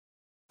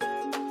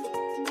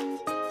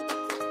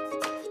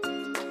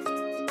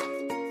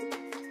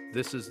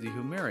This is the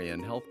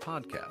Humarian Health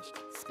Podcast.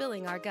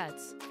 Spilling our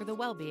guts for the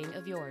well-being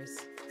of yours.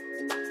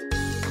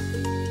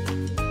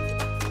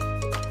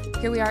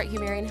 Here we are at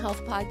Humarian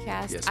Health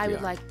Podcast. Yes, I we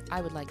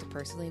would like to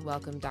personally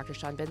welcome Dr.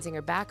 Sean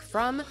Benzinger back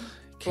from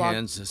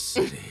Kansas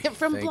City.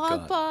 from Thank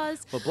Blog God.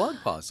 Pause. Well, Blog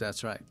Pause,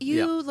 that's right.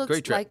 You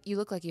great trip.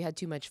 look like you had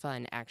too much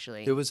fun,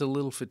 actually. It was a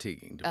little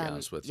fatiguing, to be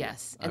honest with you.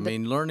 yes. I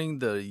mean, learning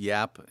the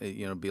yap,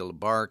 be able to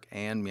bark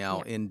and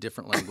meow in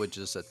different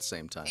languages at the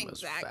same time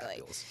was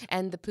fabulous.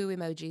 And the poo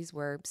emojis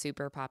were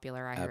super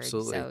popular, I heard.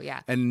 Absolutely. So,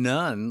 yeah. And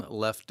none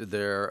left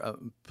their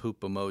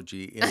poop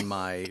emoji in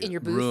my In your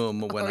booth?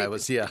 room when I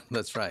was,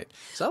 that's right.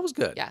 So that was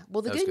good. Yeah.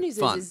 Well, the That was good news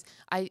Fun. is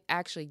I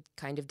actually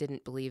kind of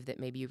didn't believe that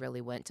maybe you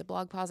really went to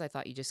Blog Pause. I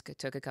thought you just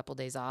took a couple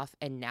days off.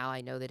 And now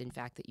I know that, in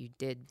fact, that you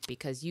did,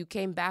 because you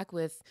came back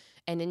with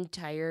an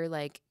entire,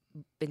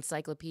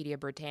 Encyclopedia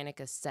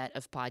Britannica set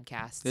of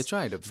podcasts. That's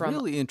right.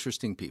 Really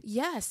interesting people.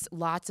 Yes,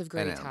 lots of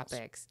great And animals.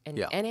 topics. And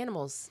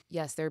animals.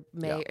 Yes, there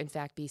may, in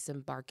fact, be some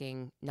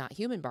barking, not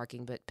human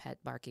barking, but pet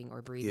barking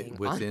or breathing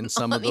within on,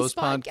 some on of those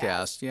these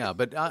podcasts. Yeah,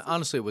 but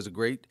honestly, it was a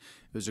great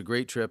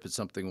trip. It's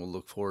something we'll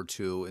look forward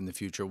to in the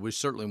future. We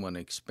certainly want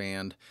to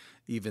expand.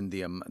 Even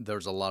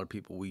there's a lot of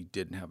people we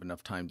didn't have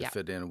enough time to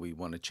fit in. We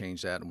want to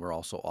change that, and we're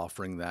also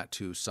offering that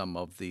to some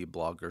of the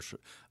bloggers.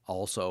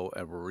 Also,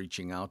 we're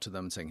reaching out to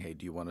them and saying, "Hey,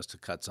 do you want us to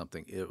cut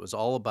something?" It was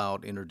all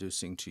about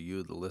introducing to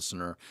you, the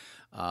listener,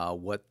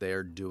 what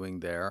they're doing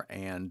there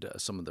and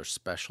some of their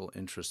special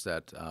interests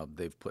that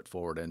they've put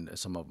forward, and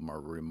some of them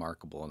are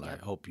remarkable. And I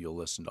hope you'll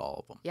listen to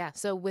all of them. Yeah.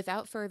 So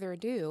without further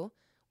ado,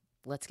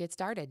 let's get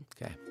started.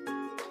 Okay.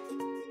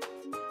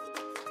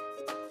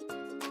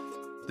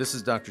 This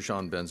is Dr.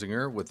 Sean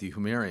Benzinger with the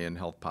Humarian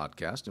Health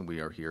Podcast, and we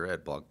are here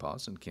at Blog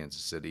Pause in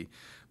Kansas City,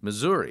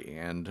 Missouri.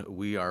 And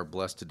we are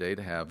blessed today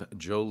to have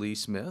Jolie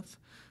Smith,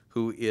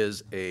 who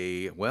is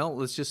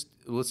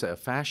let's say a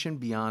fashion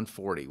beyond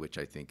 40, which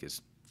I think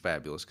is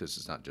fabulous because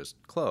it's not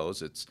just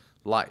clothes, it's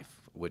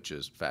life, which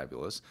is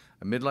fabulous.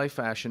 A midlife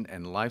fashion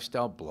and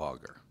lifestyle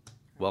blogger.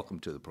 Welcome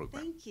to the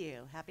program. Thank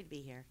you. Happy to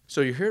be here. So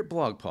you're here at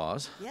Blog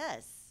Pause.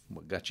 Yes.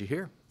 What got you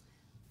here?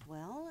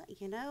 Well,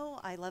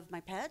 I love my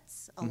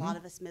pets. A lot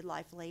of us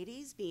midlife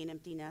ladies, being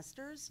empty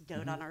nesters,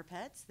 dote on our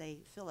pets. They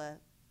fill a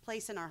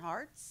place in our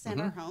hearts and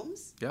our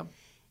homes. Yeah.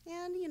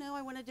 And,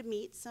 I wanted to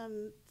meet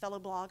some fellow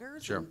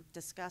bloggers and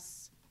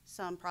discuss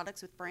some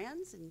products with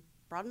brands and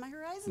broaden my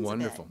horizons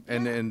Wonderful. a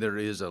bit. And there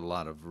is a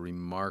lot of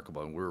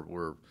remarkable, and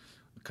we're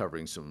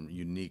covering some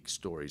unique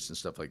stories and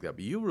stuff like that.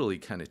 But you really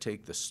kind of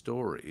take the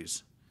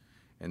stories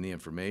and the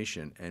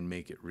information and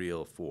make it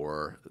real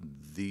for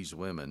these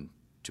women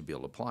to be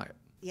able to apply it.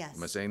 Yes.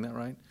 Am I saying that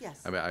right?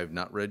 Yes. I mean, I've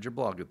not read your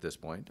blog at this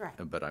point, Right.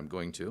 but I'm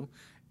going to.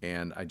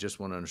 And I just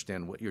want to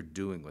understand what you're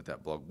doing with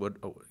that blog.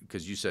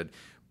 Because you said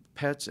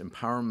pets,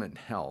 empowerment,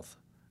 health,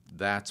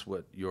 that's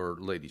what your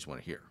ladies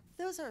want to hear.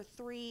 Those are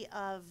three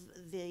of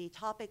the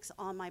topics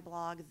on my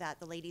blog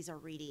that the ladies are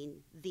reading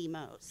the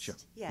most. Sure.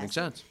 Yes. Makes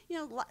sense.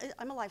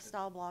 I'm a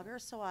lifestyle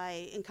blogger, so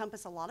I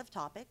encompass a lot of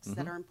topics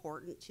that are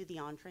important to the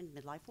on-trend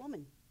midlife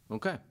woman.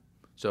 Okay.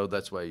 So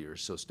that's why you're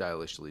so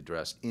stylishly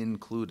dressed,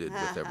 included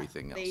with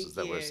everything else. Is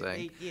that what we're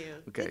saying? Thank you.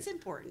 Okay. It's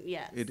important,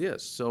 yes. It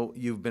is. So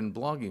you've been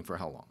blogging for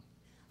how long?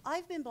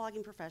 I've been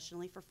blogging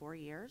professionally for 4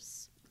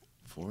 years.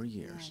 4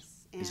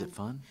 years. Yes, Is it and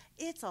fun?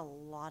 It's a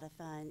lot of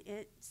fun.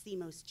 It's the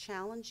most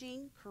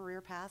challenging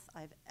career path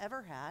I've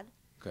ever had,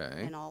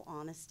 Okay. in all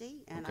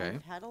honesty. And Okay.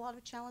 I've had a lot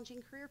of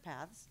challenging career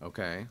paths,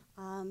 Okay.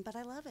 but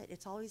I love it.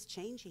 It's always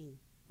changing.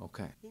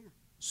 Okay. Yeah,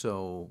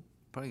 So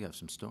probably have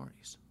some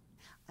stories.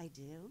 I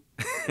do.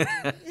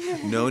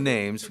 No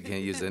names. We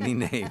can't use any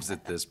names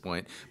at this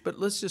point. But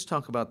let's just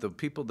talk about the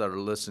people that are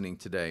listening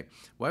today.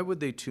 Why would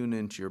they tune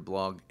into your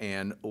blog,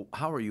 and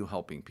how are you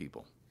helping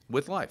people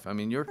with life? I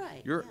mean,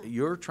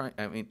 you're trying.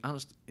 I mean,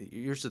 honestly,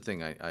 here's the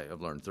thing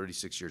I've learned: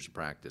 36 years of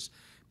practice.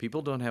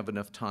 People don't have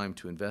enough time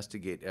to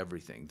investigate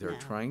everything. They're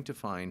trying to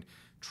find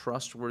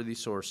trustworthy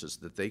sources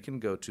that they can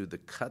go to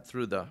that cut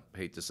through the,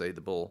 hate to say, the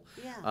bull,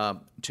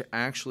 to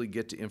actually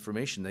get to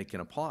information they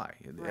can apply.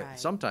 Right.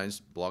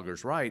 Sometimes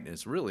bloggers write, and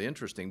it's really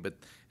interesting, but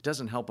it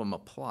doesn't help them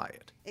apply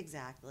it.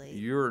 Exactly.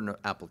 You're an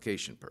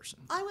application person.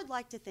 I would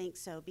like to think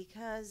so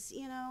because,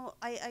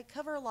 I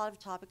cover a lot of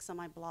topics on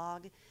my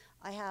blog.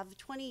 I have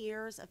 20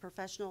 years of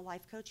professional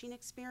life coaching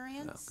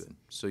experience. Oh, good.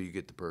 So you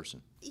get the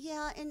person.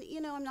 Yeah, and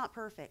I'm not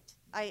perfect.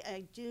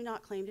 I do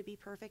not claim to be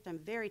perfect. I'm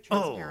very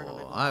transparent on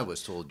my blog. I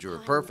was told you were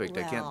perfect.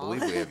 I can't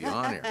believe we have you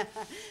on here.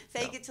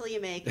 Fake it till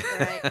you make it,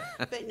 right?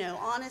 But no,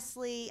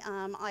 honestly,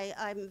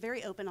 I'm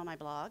very open on my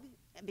blog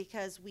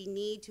because we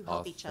need to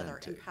help each other,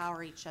 Authentic.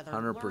 empower each other,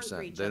 learn from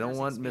 100%. each They don't other's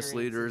want experiences.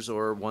 misleaders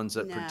or ones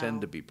that No,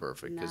 pretend to be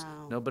perfect, because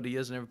no. nobody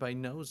is and everybody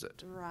knows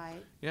it.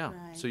 Right. Yeah.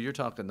 Right. So you're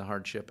talking the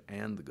hardship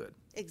and the good.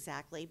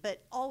 Exactly,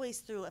 but always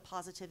through a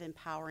positive,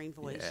 empowering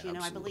voice. Yeah,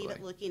 I believe absolutely.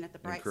 at looking at the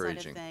bright side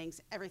Encouraging. of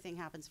things. Everything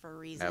happens for a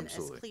reason.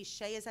 Absolutely. As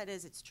cliche as that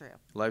is, it's true.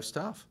 Life's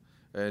tough.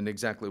 And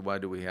exactly why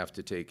do we have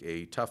to take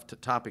a tough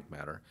topic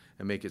matter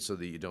and make it so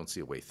that you don't see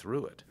a way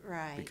through it?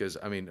 Right. Because,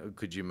 I mean,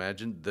 could you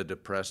imagine the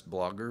depressed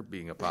blogger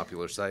being a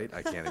popular site?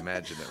 I can't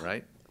imagine it,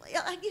 right?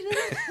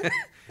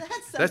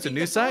 That's a something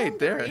new to site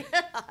there.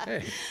 ponder.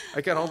 Hey,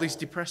 I got all these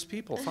depressed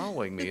people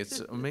following me. It's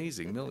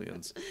amazing,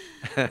 millions.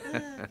 Oh,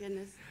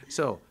 goodness.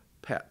 So,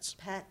 pets.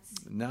 Pets.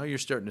 Now you're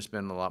starting to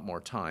spend a lot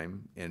more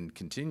time and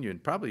continuing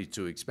probably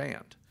to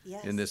expand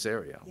Yes. in this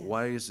area. Yes.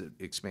 Why is it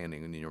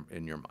expanding in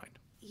your mind?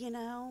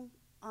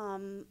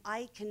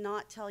 I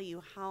cannot tell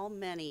you how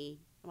many,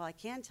 well, I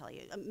can tell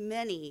you,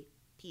 many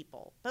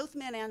people, both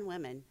men and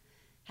women,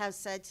 have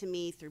said to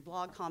me through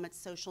blog comments,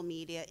 social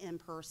media, in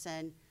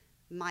person,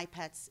 my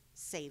pets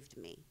saved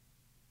me.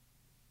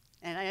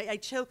 And I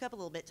choke up a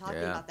little bit talking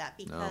Yeah. about that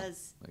No,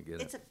 because I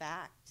get it's it. a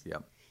fact.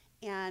 Yep.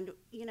 And,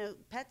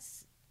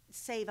 pets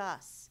save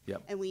us.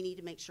 Yep. And we need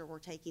to make sure we're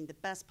taking the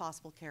best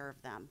possible care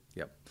of them.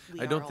 Yep. We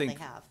I are don't all think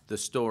they have. the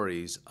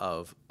stories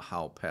of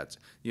how pets,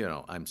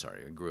 I'm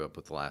sorry, I grew up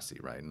with Lassie,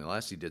 right? And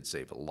Lassie did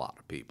save a lot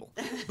of people,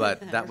 but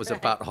that was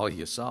about all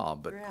you saw.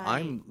 But Right.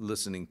 I'm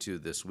listening to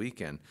this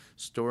weekend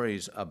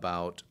stories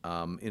about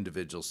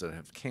individuals that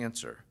have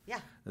cancer.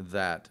 Yeah.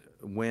 That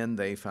when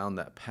they found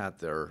that pet,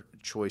 their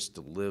choice to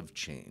live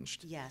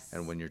changed. Yes.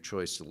 And when your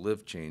choice to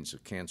live changed,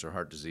 of cancer,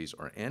 heart disease,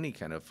 or any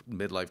kind of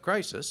midlife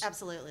crisis,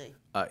 Absolutely.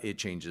 it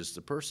changes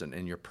the person,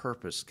 and your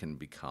purpose can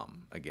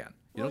become again.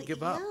 You Well, don't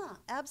give up. Yeah,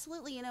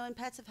 absolutely. And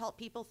pets have helped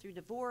people through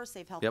divorce.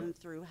 They've helped Yep. them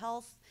through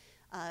health,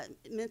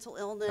 mental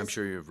illness. I'm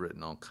sure you've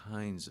written all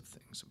kinds of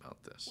things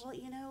about this.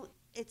 Well,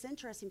 it's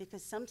interesting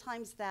because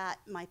sometimes that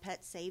my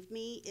pet saved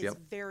me is Yep.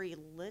 very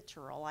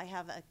literal. I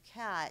have a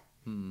cat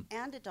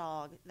and a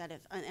dog that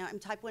and I'm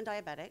type 1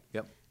 diabetic.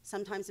 Yep.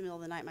 Sometimes in the middle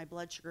of the night, my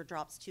blood sugar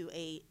drops to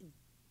a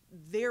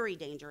very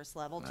dangerous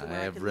level to I where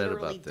I have could read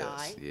literally about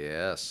this. die.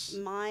 Yes.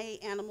 My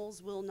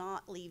animals will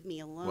not leave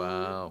me alone,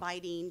 Wow.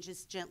 biting,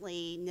 just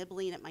gently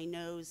nibbling at my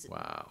nose,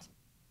 Wow. Because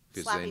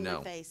they slapping know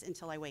my face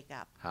until I wake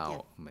up.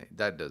 how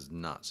that does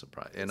not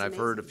surprise. And It's I've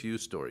heard a amazing. few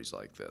stories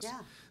like this.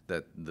 Yeah.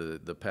 That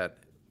the pet,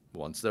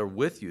 once they're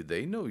with you,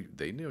 they know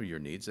your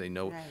needs. They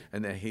know, Right.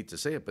 and I hate to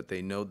say it, but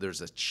they know there's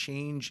a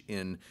change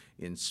in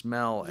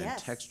smell and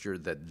Yes. texture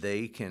that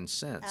they can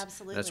sense. That's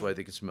Absolutely. why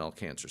they can smell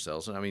cancer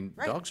cells. And I mean,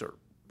 Right. dogs are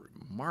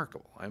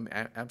remarkable. I'm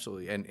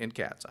absolutely, and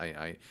cats. I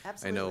know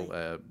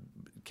Absolutely.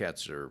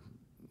 cats are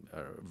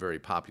very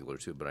popular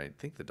too, but I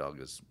think the dog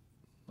is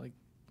like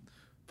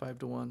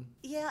 5-to-1.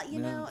 Yeah, I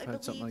something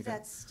believe like that.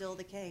 that's still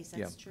the case.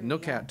 Yeah, That's true. no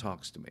yeah. cat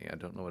talks to me. I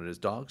don't know what it is.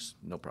 Dogs,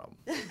 no problem,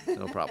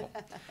 no problem.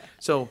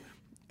 So,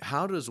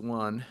 how does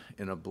one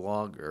in a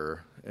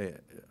blogger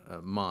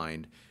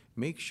mind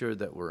make sure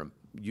that we're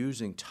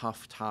using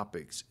tough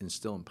topics and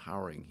still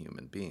empowering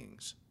human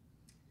beings?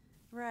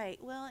 Right.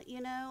 Well,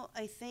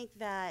 I think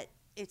that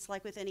it's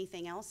like with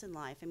anything else in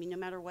life. I mean, no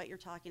matter what you're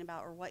talking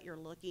about or what you're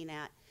looking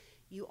at,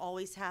 you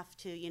always have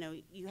to,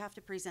 you have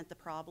to present the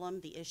problem,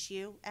 the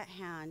issue at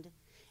hand,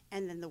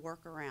 and then the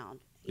workaround,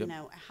 Yep.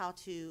 how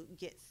to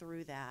get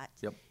through that.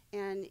 Yep.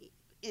 And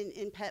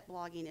in pet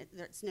blogging,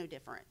 it's no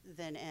different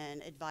than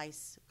in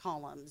advice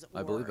columns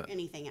I believe or it.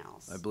 anything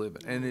else. I believe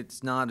it, and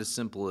it's not as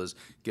simple as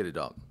get a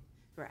dog.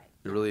 Right.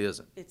 It really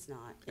isn't. It's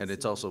not. And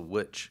it's not. also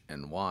which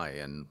and why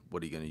and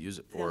what are you going to use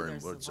it for and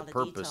There's what's a the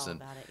lot of purpose detail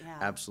and about it, yeah.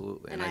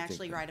 absolutely. And I think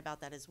actually that- write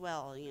about that as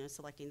well,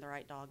 selecting the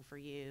right dog for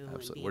you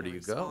Absolutely. and being Where do a you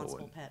go?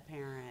 responsible And pet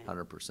parent.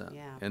 100%.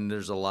 Yeah. And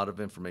there's a lot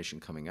of information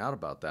coming out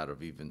about that,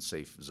 of even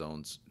safe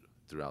zones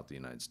throughout the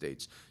United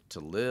States to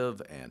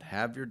live and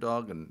have your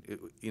dog. And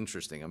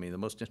interesting. I mean, the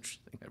most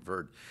interesting I've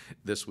heard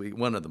this week,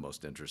 one of the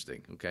most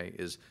interesting, okay,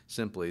 is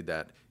simply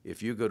that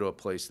if you go to a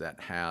place that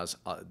has,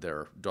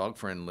 they're dog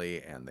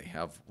friendly and they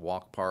have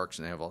walk parks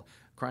and they have all,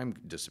 crime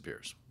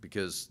disappears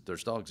because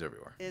there's dogs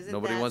everywhere. Isn't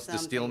Nobody that wants to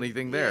steal something?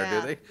 anything there, Yeah,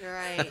 do they? you're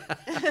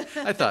right.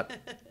 I thought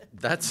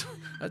that's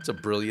a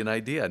brilliant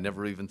idea. I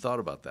never even thought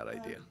about that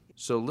idea.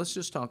 So let's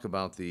just talk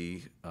about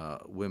the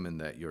women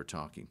that you're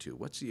talking to.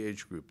 What's the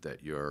age group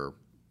that you're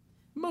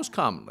most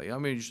commonly? I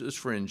mean, it's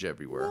fringe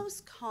everywhere.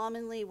 Most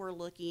commonly, we're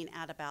looking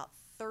at about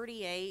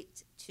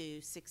 38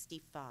 to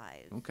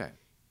 65. Okay.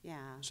 Yeah.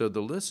 So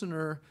the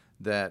listener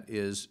that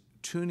is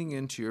tuning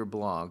into your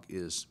blog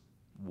is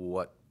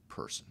what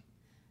person?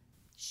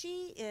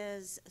 She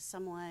is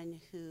someone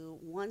who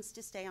wants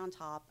to stay on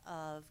top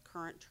of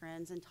current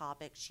trends and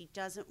topics. She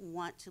doesn't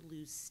want to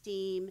lose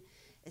steam,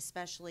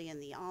 especially in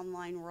the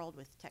online world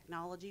with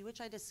technology,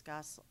 which I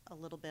discuss a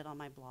little bit on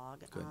my blog.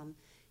 Good.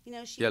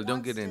 She Yeah, don't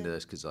wants get to, into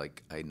this because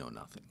I know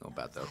nothing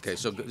about that. Okay,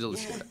 so let's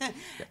do that.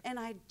 Yeah. and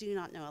I do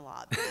not know a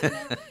lot.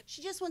 But,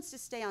 she just wants to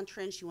stay on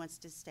trend. She wants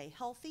to stay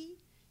healthy.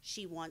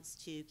 She wants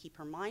to keep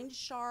her mind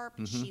sharp.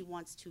 Mm-hmm. She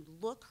wants to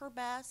look her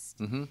best.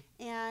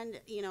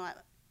 And,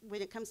 when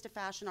it comes to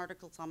fashion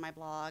articles on my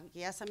blog,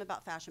 yes, I'm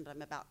about fashion, but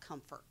I'm about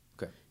comfort.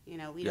 Okay. We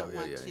Yeah, don't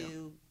want yeah.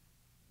 to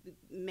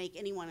make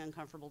anyone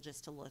uncomfortable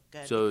just to look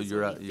good. So because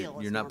what we feel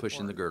is you're not more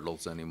pushing the important.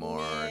 girdles anymore.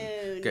 No,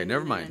 Okay, no,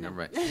 never no, mind, no,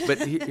 never no. mind. But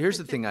here's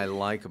the thing I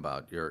like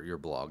about your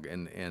blog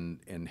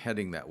and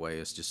heading that way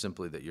is just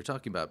simply that you're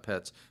talking about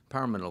pets,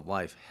 empowerment of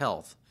life,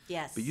 health,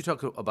 Yes. But you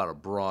talk about a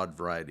broad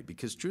variety,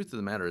 because truth of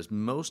the matter is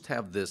most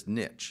have this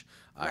niche.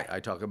 Right. I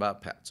talk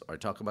about pets, or I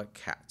talk about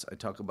cats, I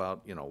talk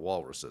about,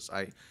 walruses.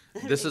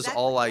 This is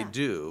Exactly, all I yeah,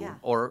 do, yeah.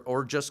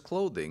 or just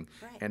clothing.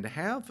 Right. And to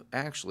have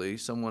actually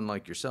someone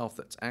like yourself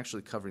that's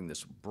actually covering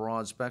this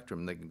broad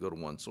spectrum, they can go to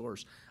one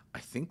source. I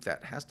think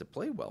that has to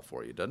play well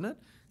for you, doesn't it?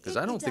 Because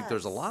I It don't think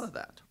there's a does. lot of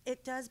that.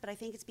 It does, but I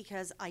think it's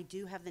because I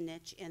do have the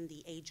niche in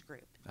the age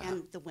group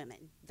and the women.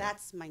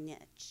 That's my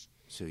niche.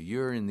 So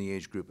you're in the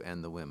age group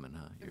and the women,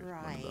 huh? You're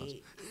one of those.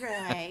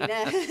 Right.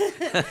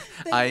 But,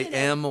 I you know,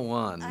 am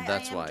one.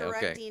 That's I am why. Okay.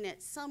 directing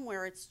it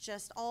somewhere. It's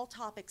just all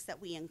topics that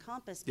we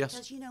encompass Yes.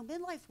 because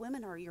midlife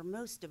women are your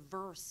most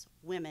diverse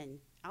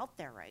women out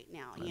there right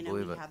now. I You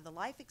believe we it. have the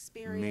life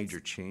experience. Major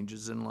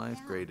changes in life,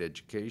 Yeah. great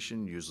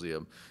education. Usually,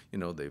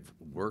 they've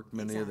worked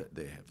many of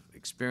Exactly. they have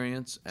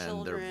experience, and their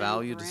Children,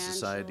 value to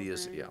society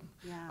is grandchildren.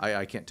 Yeah.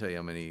 I can't tell you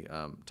how many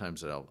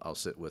times that I'll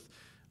sit with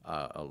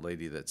a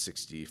lady that's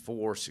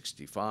 64,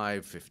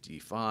 65,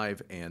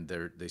 55, and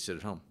they sit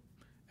at home,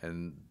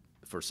 and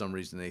for some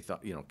reason they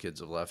thought kids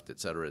have left, et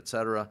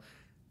cetera,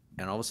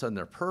 and all of a sudden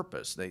their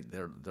purpose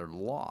they're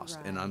lost.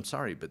 And I'm Right.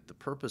 sorry, but the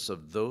purpose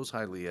of those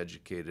highly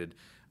educated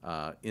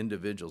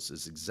individuals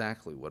is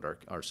exactly what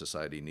our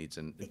society needs,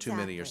 and too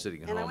many are Exactly.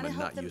 sitting at And I home wanna and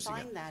help not them using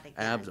find it. that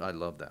again. I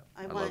love that.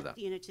 I love want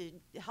that. to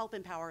help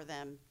empower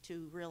them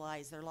to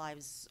realize their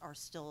lives are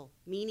still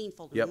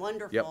meaningful and Yep,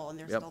 wonderful, yep, and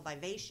they're yep. still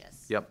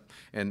vivacious. Yep,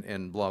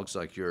 and blogs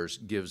like yours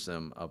gives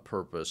them a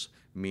purpose,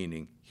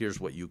 meaning here's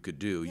what you could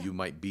do. Yeah. You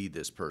might be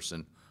this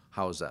person.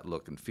 How does that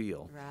look and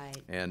feel? Right.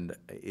 And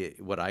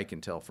what I can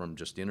tell from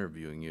just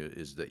interviewing you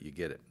is that you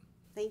get it.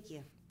 Thank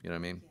you. You know what I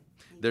mean?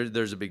 Thank you.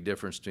 There's a big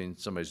difference between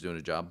somebody's doing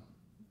a job,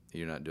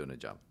 you're not doing a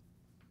job.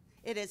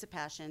 It is a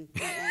passion.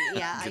 And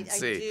yeah, You I can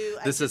see do.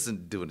 this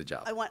isn't doing a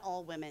job. I want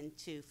all women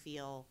to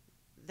feel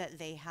that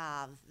they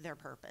have their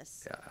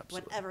purpose. Yeah,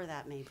 absolutely. Whatever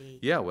that may be.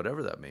 Yeah,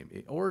 whatever that may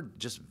be, or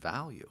just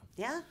value.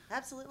 Yeah,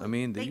 absolutely. I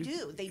mean, they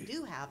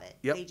do have it.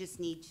 Yep. They just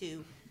need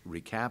to.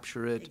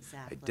 Recapture it,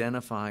 Exactly.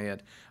 identify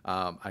it.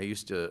 I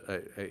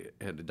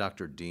had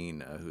Dr. Dean,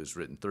 who's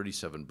written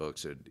 37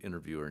 books, an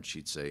interviewer, and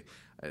she'd say,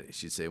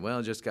 well,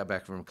 I just got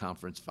back from a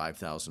conference,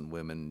 5,000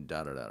 women,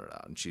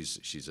 da-da-da-da-da. And she's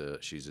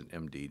an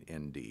MD,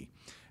 ND,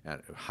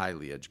 and a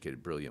highly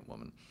educated, brilliant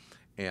woman.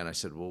 And I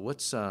said, well,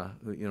 what's,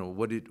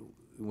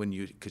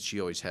 because she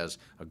always has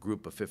a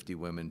group of 50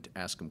 women to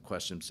ask them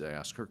questions. They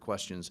ask her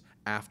questions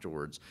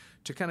afterwards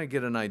to kind of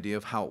get an idea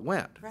of how it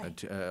went.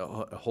 Right.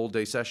 A whole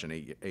day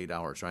session, 8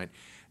 hours, right?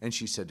 And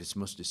she said, it's the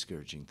most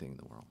discouraging thing in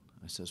the world.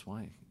 I says,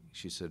 why?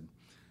 She said,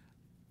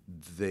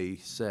 they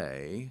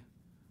say,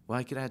 well,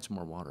 I could add some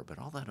more water, but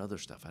all that other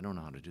stuff, I don't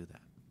know how to do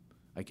that.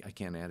 I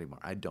can't add any more.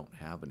 I don't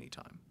have any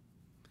time.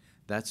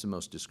 That's the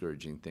most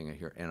discouraging thing I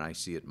hear, and I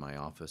see it in my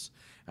office.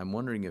 I'm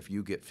wondering if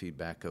you get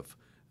feedback of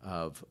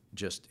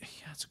just,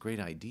 yeah, it's a great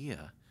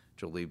idea,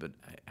 Jolie, but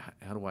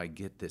how do I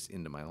get this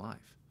into my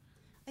life?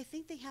 I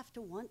think they have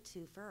to want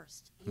to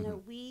first.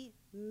 We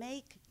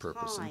make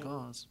Purpose and time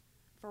cause.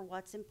 for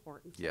what's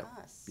important to Yep.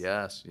 us.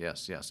 Yes.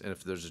 And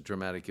if there's a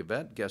dramatic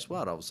event, guess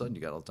what? All of a sudden,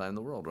 you got all the time in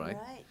the world, right?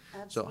 Right. So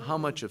Absolutely. how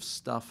much of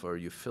stuff are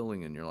you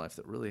filling in your life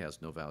that really has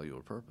no value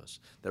or purpose,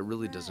 that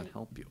really doesn't Right.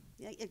 help you?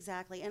 Yeah,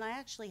 exactly. And I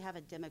actually have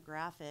a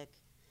demographic.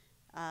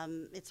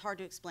 It's hard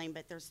to explain,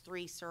 but there's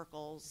 3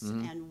 circles,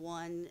 Mm-hmm.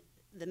 and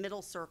the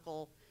middle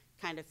circle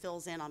kind of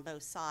fills in on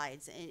both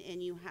sides. And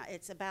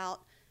it's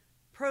about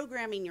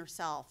programming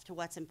yourself to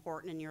what's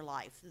important in your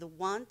life, the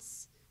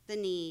wants, the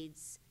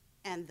needs,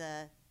 and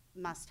the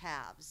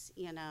must-haves,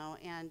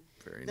 and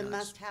Very the nice.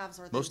 must-haves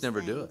are Most those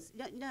never do things.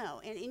 No,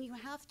 and you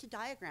have to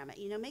diagram it,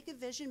 make a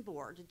vision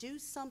board, do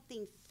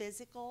something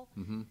physical,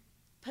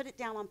 put it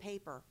down on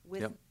paper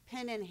with Yep.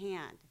 pen in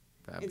hand.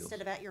 Fabulous.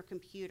 Instead of at your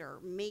computer.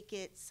 Make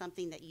it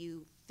something that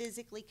you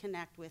physically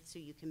connect with so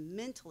you can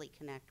mentally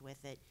connect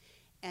with it,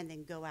 and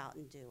then go out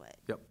and do it.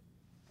 Yep.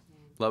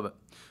 Love it.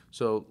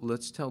 So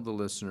let's tell the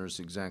listeners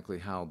exactly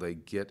how they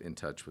get in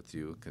touch with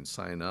you, can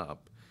sign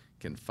up,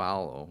 can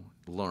follow,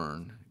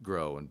 learn,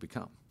 grow, and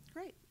become.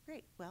 Great.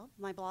 Well,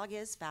 my blog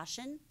is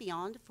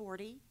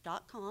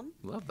fashionbeyond40.com,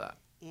 Love that.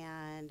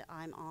 and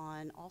I'm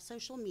on all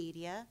social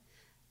media.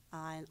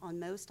 On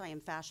most, I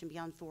am Fashion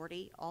Beyond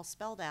 40, all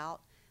spelled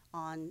out.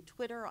 On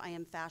Twitter, I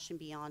am Fashion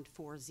Beyond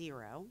 40.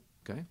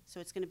 Okay. So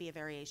it's going to be a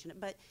variation.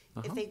 But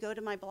if they go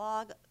to my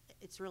blog,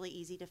 it's really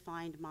easy to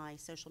find my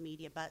social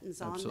media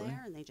buttons Absolutely. on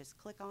there, and they just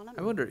click on them.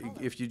 I wonder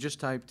if you just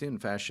typed in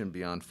Fashion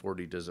Beyond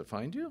 40, does it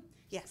find you?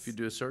 Yes. If you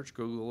do a search,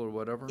 Google or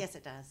whatever? Yes,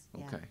 it does.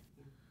 Yeah. Okay.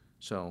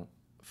 So,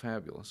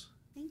 fabulous.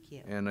 Thank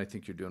you. And I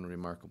think you're doing a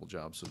remarkable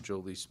job. So,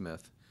 Jolie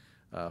Smith,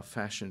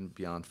 Fashion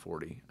Beyond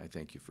 40, I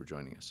thank you for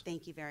joining us.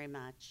 Thank you very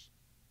much.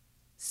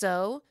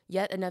 So,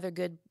 yet another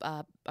good,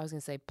 I was going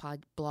to say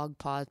blog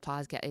pause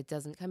podcast. It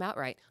doesn't come out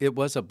right. It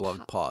was a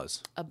blog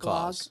pause. A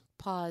blog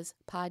pause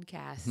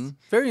podcast.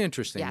 Very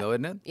interesting, Yeah. though,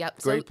 isn't it? Yep.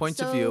 Great So- points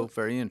of so- view.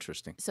 Very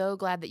interesting. So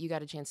glad that you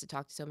got a chance to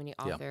talk to so many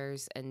Yeah.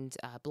 authors and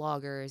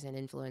bloggers and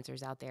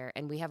influencers out there.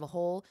 And we have a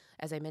whole,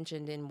 as I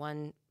mentioned in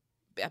one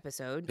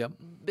episode. Yep.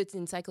 It's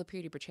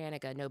Encyclopedia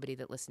Britannica. Nobody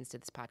that listens to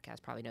this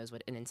podcast probably knows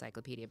what an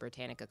Encyclopedia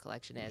Britannica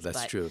collection is.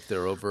 That's true. If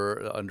they're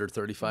under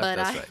 35,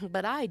 that's right.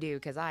 But I do,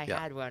 because I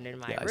had one in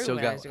my room. I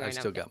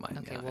still got mine.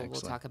 Okay, Yeah, we'll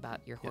excellent. talk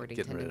about your hoarding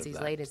getting rid of tendencies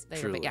that. later.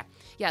 Truly. But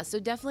yeah. So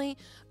definitely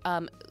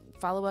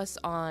follow us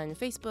on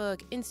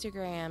Facebook,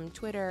 Instagram,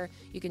 Twitter.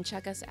 You can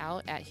check us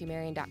out at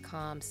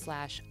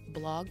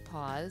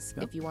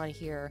humarian.com/blogpause if you want to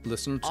hear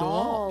Listen to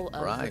all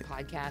of right. the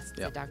podcasts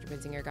that Dr.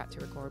 Benzinger got to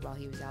record while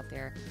he was out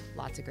there.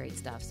 Lots of great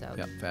stuff. So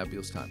Yeah,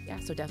 fabulous time. yeah,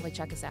 so definitely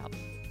check us out.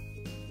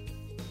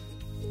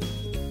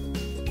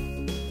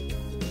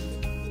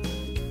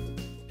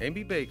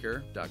 Amy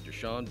Baker, Dr.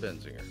 Sean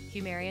Benzinger,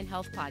 Humarian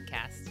Health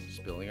Podcast,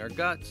 spilling our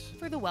guts.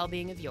 for the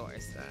well-being of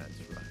yours. That's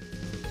right.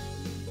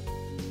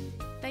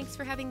 Thanks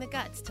for having the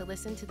guts to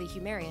listen to the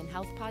Humarian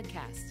Health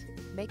Podcast.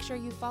 Make sure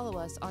you follow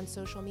us on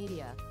social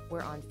media.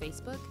 We're on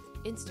Facebook,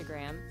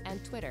 Instagram,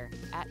 and Twitter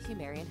at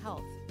Humarian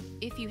Health.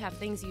 If you have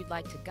things you'd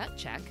like to gut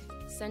check,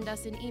 send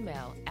us an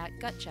email at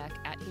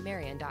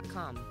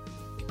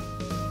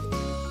gutcheck@humarian.com.